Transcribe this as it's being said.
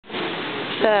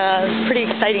a pretty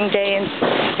exciting day in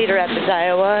Cedar Rapids,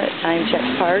 Iowa at Time Check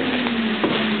Park,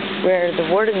 where the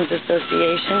Wardens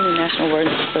Association, the National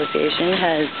Wardens Association,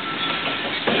 has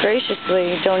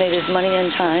graciously donated money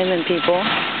and time and people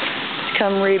to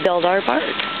come rebuild our park.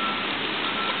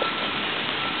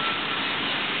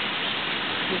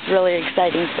 It's really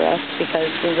exciting for us because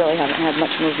we really haven't had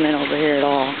much movement over here at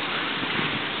all.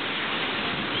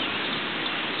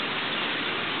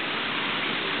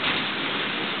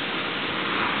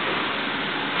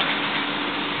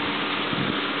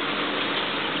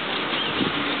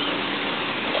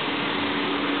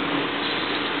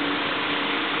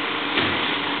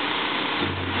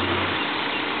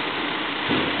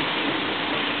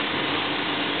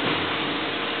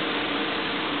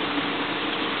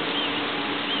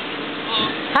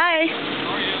 Hi.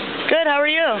 How are you? Good, how are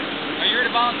you? Are you here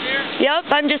to volunteer? Yep,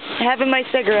 I'm just having my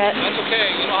cigarette. That's okay.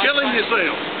 Killing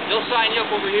yourself. They'll sign you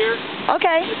up over here.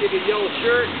 Okay. They'll give you a yellow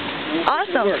shirt.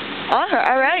 Awesome.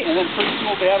 All right. And then pretty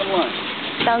soon we'll be having lunch.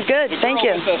 Sounds good. Thank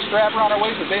you. With the strap around her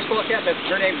waist, the baseball cap,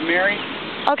 her name's Mary.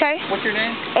 Okay. What's your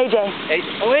name?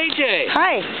 AJ. Oh, AJ.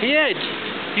 Hi. Yeah.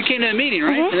 You came to the meeting,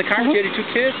 right? Mm-hmm. In the car, you had your two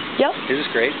kids? Yep. Is this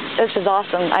great? This is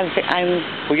awesome. I'm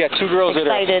We got two girls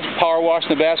excited. that are power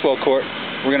washing the basketball court.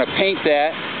 We're going to paint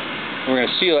that. We're going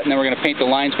to seal it, and then we're going to paint the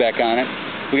lines back on it.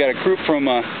 We got a group from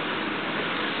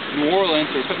New Orleans.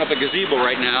 They're putting up a gazebo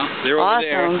right now. They're over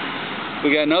there.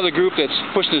 We got another group that's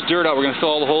pushing this dirt out. We're going to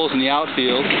fill all the holes in the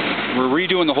outfield. We're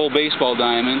redoing the whole baseball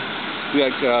diamond. We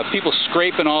got people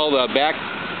scraping all the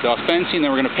fencing, then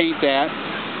we're going to paint that.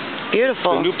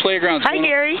 Beautiful. The new playground's Hi,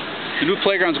 Gary. The new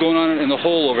playground's going on in the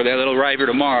hole over there. That'll arrive here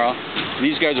tomorrow. And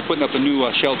these guys are putting up a new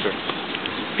shelter.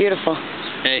 Beautiful.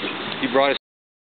 Hey, you brought us